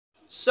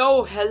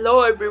So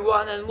hello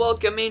everyone and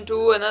welcome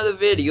into another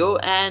video,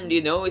 and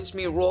it's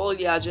me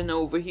Yajan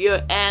over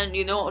here, and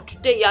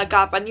today I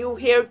got my new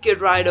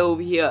haircut right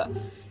over here.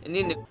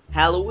 And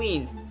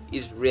Halloween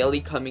is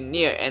really coming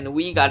near and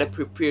we gotta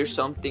prepare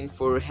something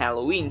for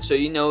Halloween. So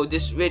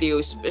this video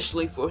is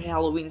especially for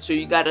Halloween, so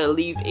you gotta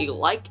leave a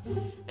like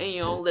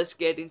and let's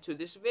get into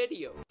this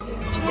video.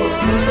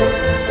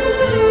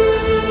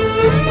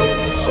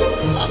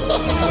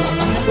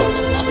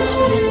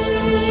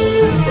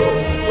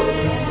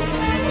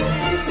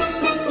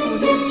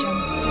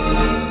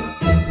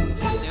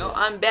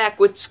 I'm back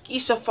with Ski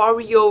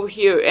Safari over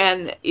here,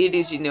 and it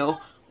is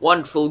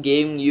wonderful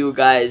game. You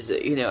guys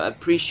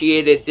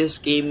appreciated this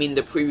game in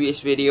the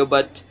previous video,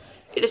 but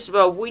it is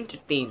about winter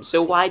theme,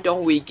 so why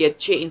don't we get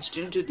changed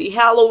into the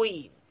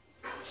Halloween?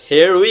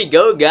 Here we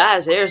go,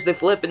 guys. Here's the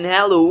flippin'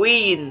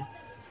 Halloween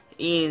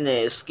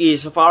in Ski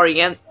Safari,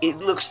 and it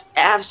looks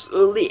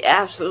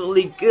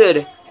absolutely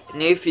good.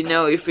 And if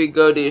we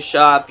go to the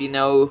shop,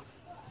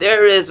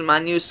 there is my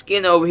new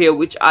skin over here,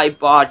 which I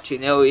bought.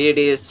 It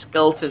is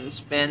skeleton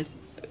spend.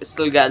 I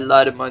still got a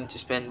lot of money to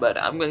spend, but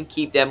I'm gonna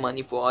keep that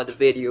money for other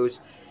videos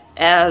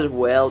as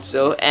well.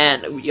 So,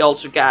 and we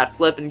also got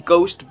flippin'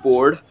 ghost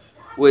board,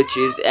 which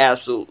is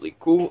absolutely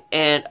cool.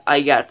 And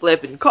I got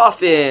flippin'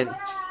 coffin,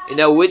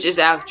 which is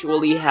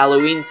actually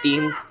Halloween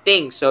themed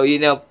thing. So,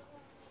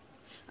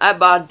 I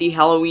bought the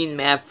Halloween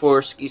map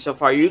for Ski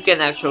Safari. You can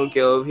actually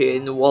go over here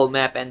in the wall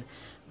map and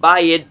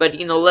buy it, but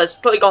let's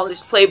click on this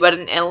play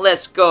button and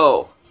let's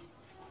go.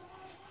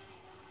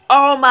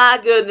 Oh my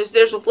goodness,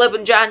 there's a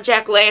flippin' giant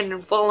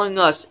jack-o'-lantern following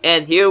us,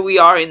 and here we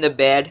are in the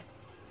bed,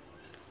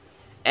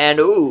 and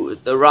ooh,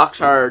 the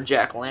rocks are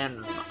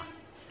jack-o'-lantern.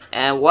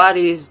 And what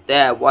is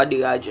that? What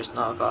did I just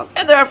knock off?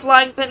 And there are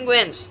flying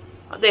penguins.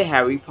 Are they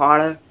Harry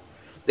Potter?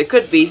 They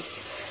could be,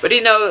 but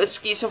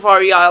Ski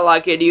Safari, I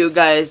like it. You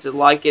guys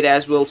like it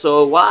as well,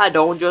 so why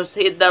don't just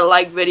hit that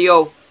like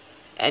video?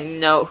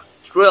 And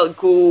it's really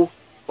cool.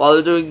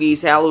 While doing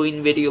these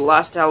Halloween video,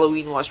 last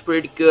Halloween was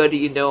pretty good,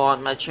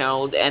 on my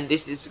channel, and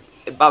this is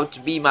about to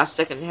be my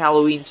second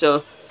Halloween,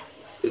 so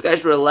you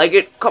guys really like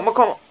it. Come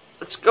on,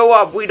 let's go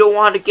up. We don't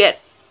want to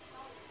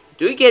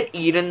do we get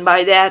eaten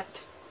by that?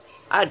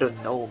 I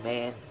don't know,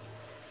 man.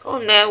 Come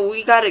on now,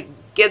 we gotta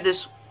get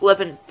this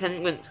flippin'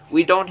 penguin.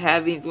 We don't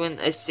have even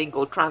a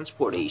single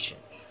transportation.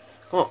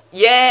 Come on.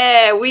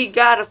 Yeah, we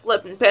got a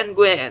flippin'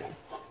 penguin.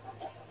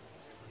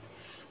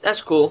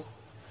 That's cool.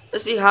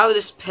 Let's see how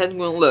this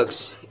penguin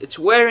looks. It's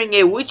wearing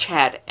a witch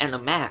hat and a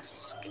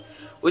mask,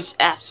 which is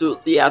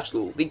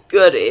absolutely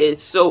good.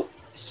 It's so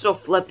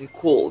flippin'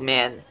 cool,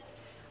 man.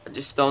 I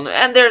just don't know.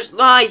 And there's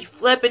my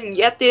flippin'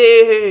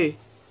 Yeti.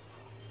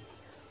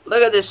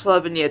 Look at this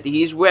flippin' Yeti.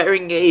 He's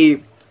wearing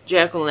a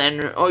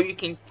jack-o'-lantern, or you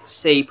can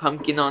say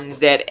pumpkin on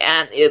his head,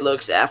 and it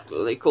looks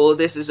absolutely cool.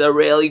 This is a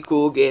really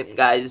cool game,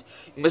 guys.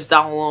 You must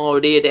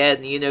download it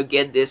and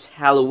get this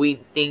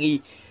Halloween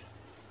thingy.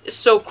 It's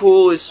so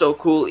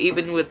cool,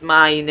 even with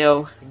my,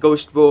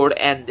 ghost board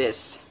and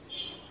this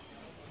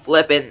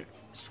flippin'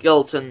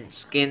 skeleton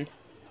skin.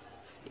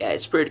 Yeah,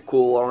 it's pretty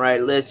cool.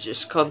 Alright, let's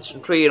just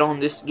concentrate on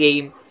this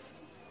game.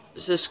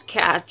 Let's just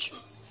catch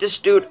this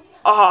dude.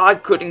 Oh, I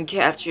couldn't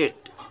catch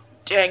it.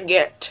 Dang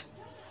it.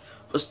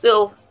 But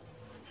still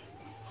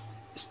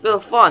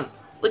fun.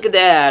 Look at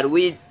that.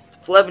 We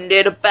flippin'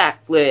 did a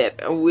backflip,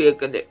 and we're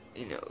gonna,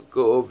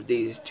 go over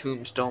these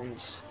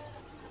tombstones.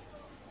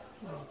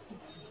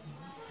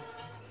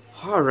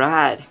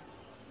 Alright,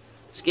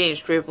 this game's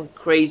flippin'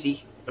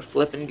 crazy, but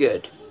flippin'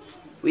 good.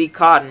 We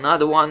caught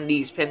another one of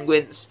these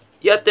penguins.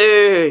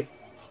 Yeti!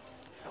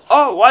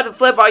 Oh, what the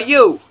flip are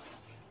you?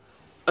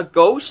 A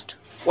ghost?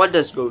 What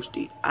does ghost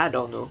eat? I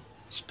don't know.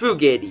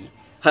 Spaghetti.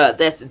 Huh,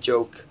 that's a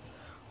joke.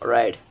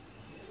 Alright.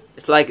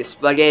 It's like a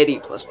spaghetti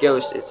plus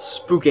ghost. It's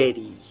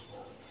spaghetti.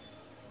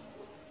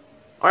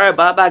 Alright,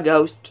 bye-bye,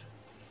 ghost.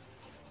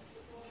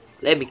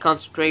 Let me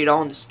concentrate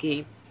on this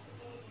game.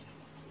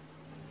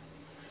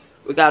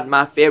 We got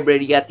my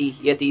favorite Yeti.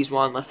 Yeti's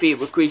one of my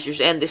favorite creatures,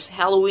 and this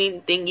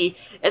Halloween thingy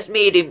has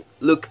made him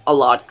look a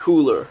lot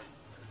cooler.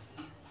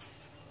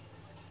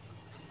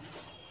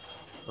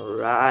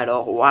 Alright,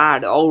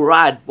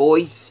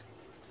 boys.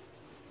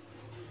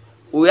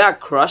 We are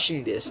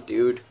crushing this,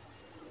 dude.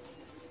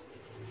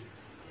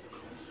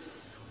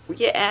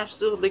 We are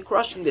absolutely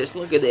crushing this.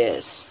 Look at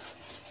this.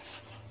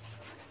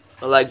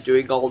 I like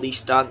doing all these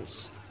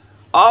stunts.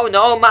 Oh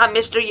no, my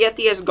Mr.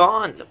 Yeti is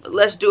gone.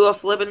 Let's do a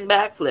flippin'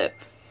 backflip.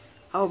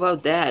 How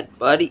about that,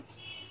 buddy?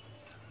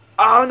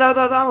 Oh,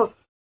 no.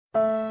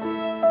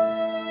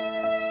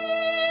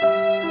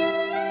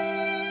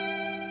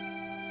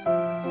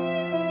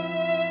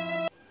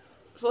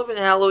 Flippin'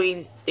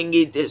 Halloween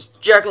thingy, this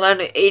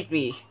jack-o'-lantern ate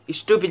me. You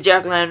stupid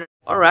jack-o'-lantern.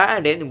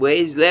 Alright,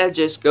 anyways, let's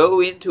just go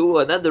into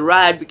another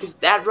ride, because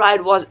that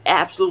ride was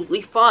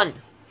absolutely fun.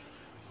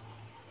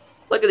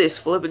 Look at this,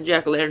 flippin'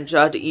 jack-o'-lantern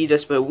tried to eat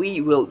us, but we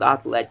will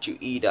not let you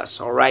eat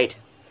us, alright?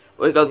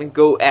 We're gonna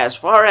go as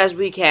far as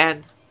we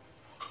can.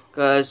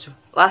 Because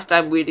last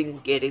time we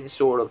didn't get any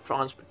sort of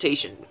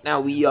transportation.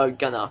 Now we are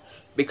gonna,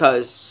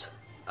 because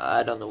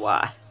I don't know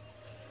why.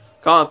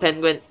 Come on,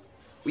 Penguin.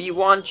 We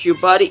want you,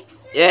 buddy.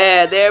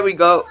 Yeah, there we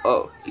go.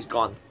 Oh, he's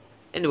gone.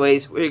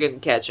 Anyways, we're gonna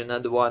catch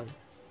another one.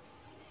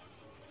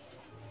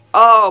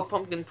 Oh,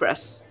 pumpkin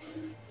press.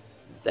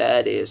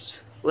 That is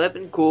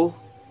flippin' cool.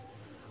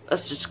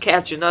 Let's just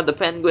catch another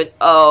penguin.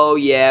 Oh,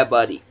 yeah,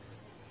 buddy.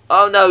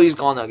 Oh, no, he's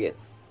gone again.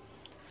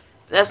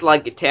 That's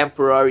like a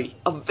temporary,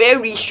 a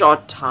very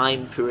short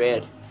time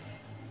period.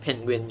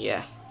 Penguin,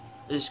 yeah.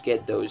 I just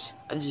get those.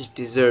 I just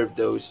deserve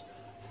those.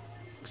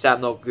 Because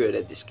I'm not good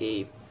at this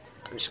game.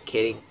 I'm just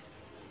kidding.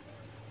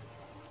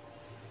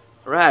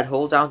 Alright,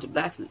 hold down to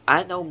black.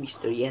 I know,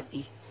 Mr.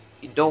 Yeti.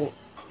 You don't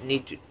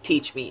need to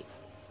teach me.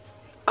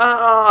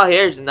 Ah,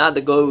 here's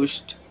another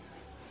ghost.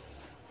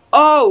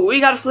 Oh, we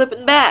got a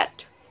flippin'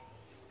 bat.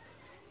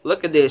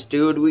 Look at this,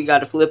 dude. We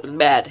got a flippin'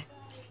 bat.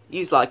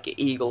 He's like an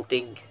eagle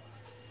thing.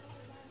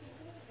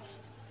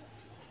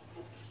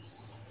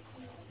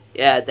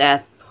 Yeah,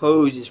 that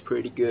pose is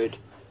pretty good.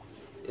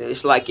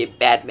 It's like a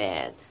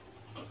Batman.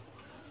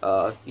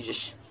 You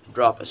just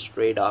drop us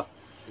straight up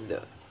in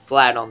the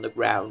flat on the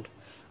ground.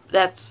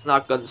 That's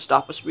not gonna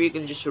stop us. We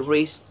can just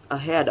race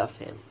ahead of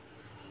him.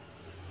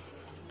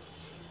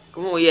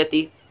 Come on,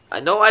 Yeti. I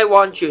know I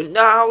want you.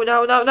 No,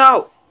 no, no,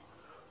 no.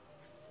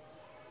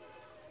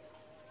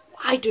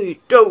 Why do you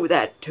do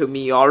that to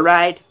me,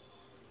 alright?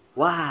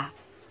 Why?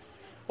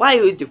 Why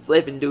would you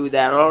flip and do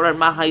that? Alright,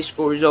 my high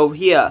score is over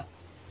here.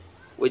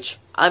 Which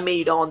I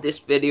made on this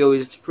video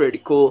is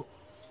pretty cool.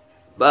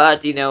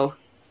 But, you know,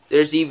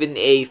 there's even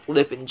a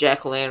flippin'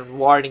 jack-o'-lantern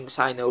warning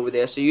sign over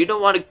there. So you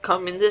don't want to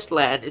come in this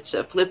land. It's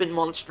a flippin'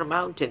 monster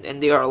mountain.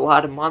 And there are a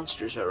lot of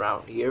monsters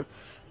around here.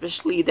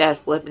 Especially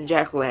that flippin'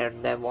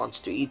 jack-o'-lantern that wants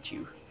to eat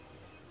you.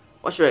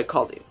 What should I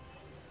call it?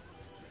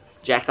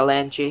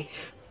 Jack-o'-lantern?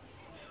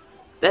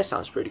 That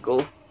sounds pretty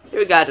cool. Here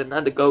we got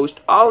another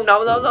ghost. Oh,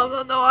 no, no, no,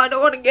 no, no. I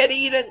don't want to get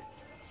eaten.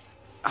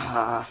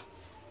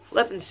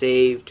 Flippin'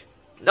 saved.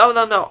 No,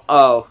 no, no.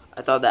 Oh,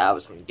 I thought that I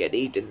was going to get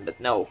eaten, but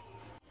no.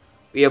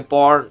 We are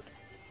born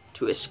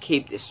to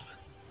escape this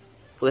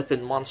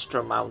flippin'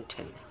 monster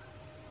mountain.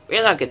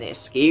 We're not going to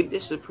escape.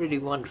 This is a pretty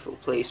wonderful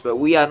place, but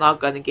we are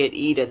not going to get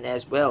eaten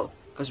as well.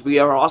 Because we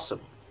are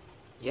awesome.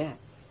 Yeah.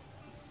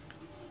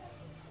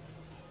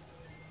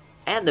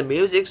 And the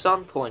music's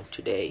on point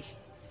today.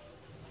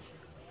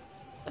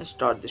 Let's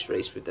start this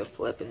race with a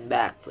flippin'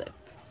 backflip.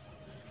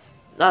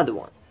 Another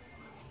one.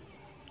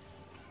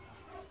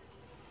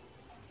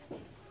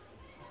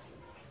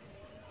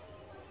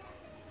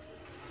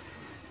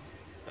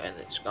 And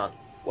it's gone.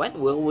 When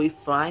will we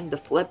find the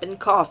flippin'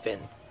 coffin?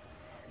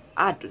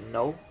 I don't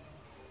know.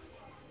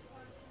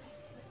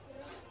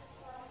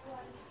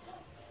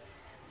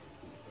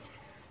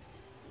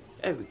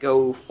 There we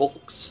go,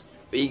 folks.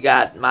 We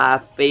got my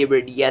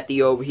favorite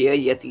Yeti over here.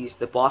 Yeti's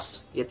the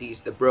boss.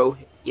 Yeti's the bro.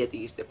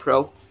 Yeti's the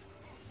pro.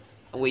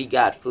 And we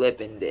got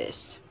flipping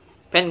this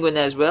penguin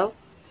as well.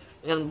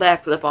 We're gonna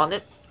backflip on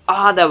it.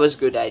 Ah, that was a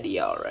good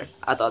idea, alright.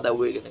 I thought that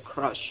we were gonna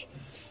crush.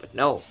 But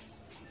no.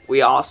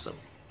 We awesome.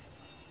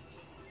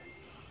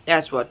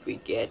 That's what we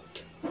get.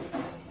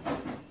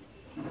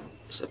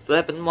 It's a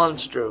flipping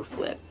monster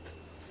flip.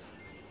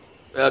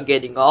 We are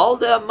getting all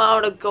the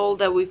amount of gold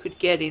that we could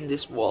get in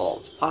this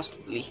world.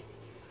 Possibly.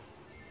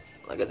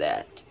 Look at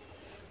that.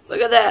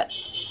 Look at that.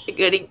 You're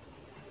getting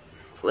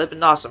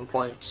flipping awesome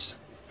points.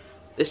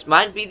 This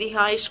might be the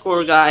high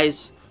score,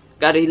 guys.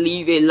 Gotta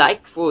leave a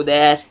like for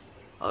that.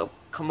 Oh,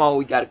 come on,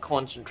 we gotta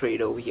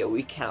concentrate over here.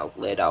 We can't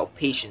let our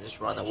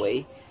patience run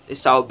away. This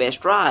is our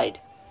best ride.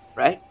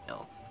 Right?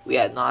 No. We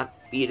have not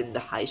beaten the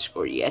high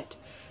score yet.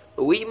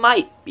 But we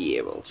might be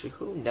able to.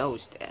 Who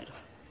knows that?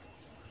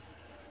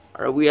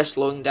 Or we are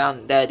slowing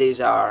down. That is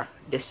our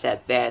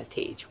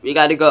disadvantage. We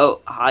gotta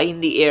go high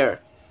in the air.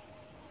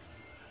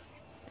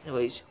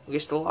 Anyways,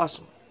 we're still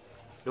awesome.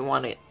 Don't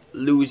want to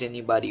lose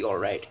anybody,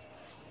 alright.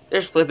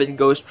 There's flippin'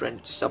 ghost trying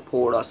to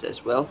support us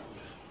as well.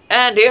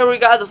 And here we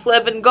got the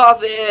flippin'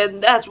 coffin.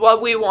 That's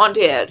what we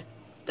wanted.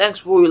 Thanks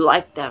for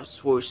like, thanks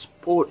for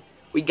support.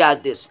 We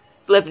got this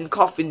flippin'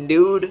 coffin,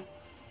 dude.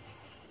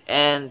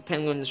 And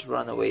penguins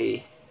run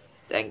away.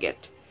 Dang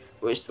it.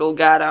 We still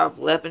got our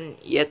flippin'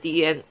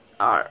 Yeti and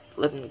our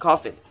flippin'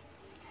 coffin.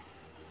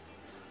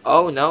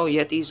 Oh no,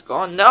 Yeti's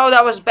gone. No,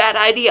 that was a bad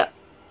idea.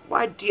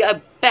 Why did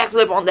I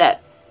backflip on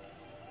that?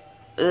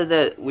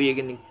 We're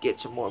gonna get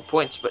some more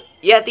points, but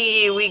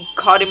Yeti, we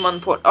caught him on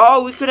point.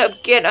 Oh, we could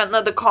have get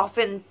another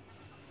coffin.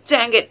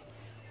 Dang it!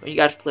 We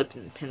got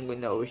flipping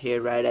penguin over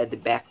here right at the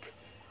back.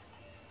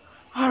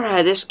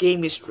 Alright, this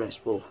game is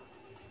stressful.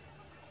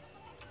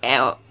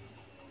 Now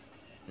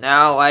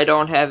I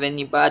don't have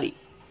anybody.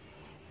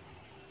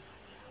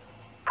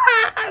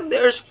 Ah,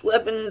 there's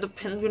flipping the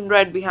penguin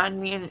right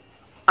behind me, and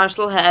I'm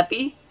still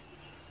happy.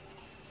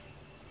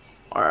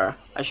 Or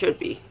I should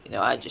be. You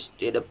know, I just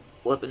did a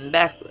flipping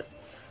backflip.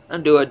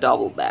 And do a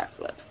double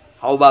backflip.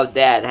 How about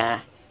that,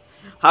 huh?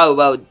 How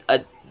about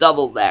a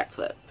double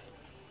backflip?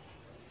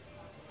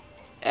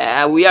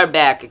 We are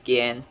back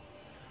again.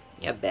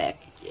 We are back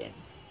again.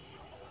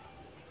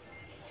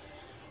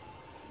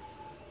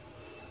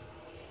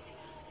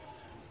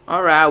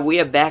 Alright, we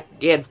are back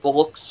again,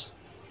 folks.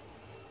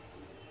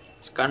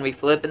 It's gonna be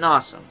flipping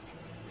awesome.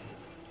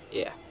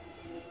 Yeah.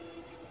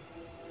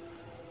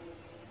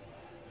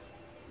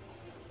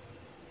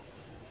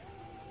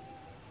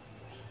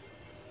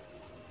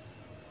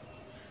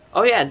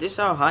 Oh yeah, this is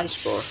our high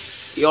score.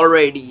 We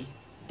already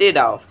did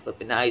our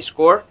flipping high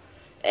score.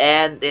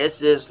 And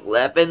this is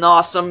flipping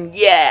awesome.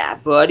 Yeah,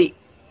 buddy.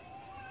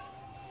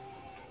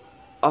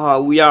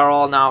 Oh, we are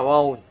on our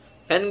own.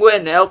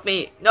 Penguin, help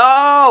me.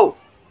 No!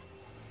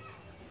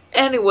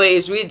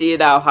 Anyways, we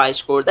did our high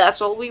score. That's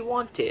all we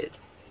wanted.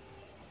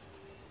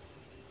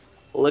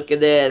 Look at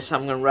this.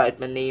 I'm gonna write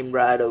my name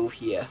right over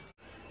here.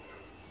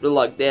 Do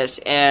like this.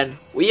 And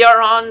we are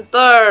on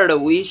third.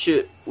 We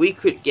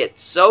could get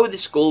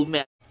this gold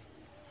medal.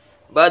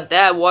 But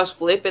that was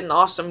flipping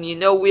awesome. You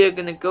know, we are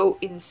gonna go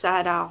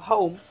inside our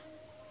home.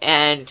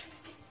 And,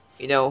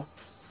 you know,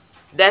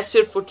 that's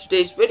it for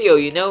today's video.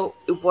 You know,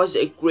 it was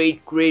a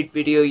great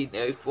video. You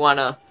know, if you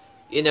wanna,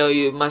 you know,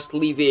 you must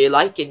leave a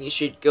like, and you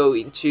should go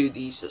into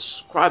the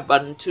subscribe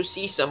button to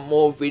see some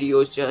more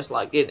videos just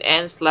like it,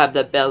 and slap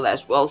the bell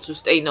as well to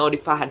stay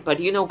notified. But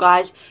you know,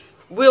 guys,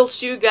 we'll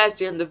see you guys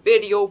in the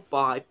video.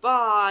 Bye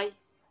bye.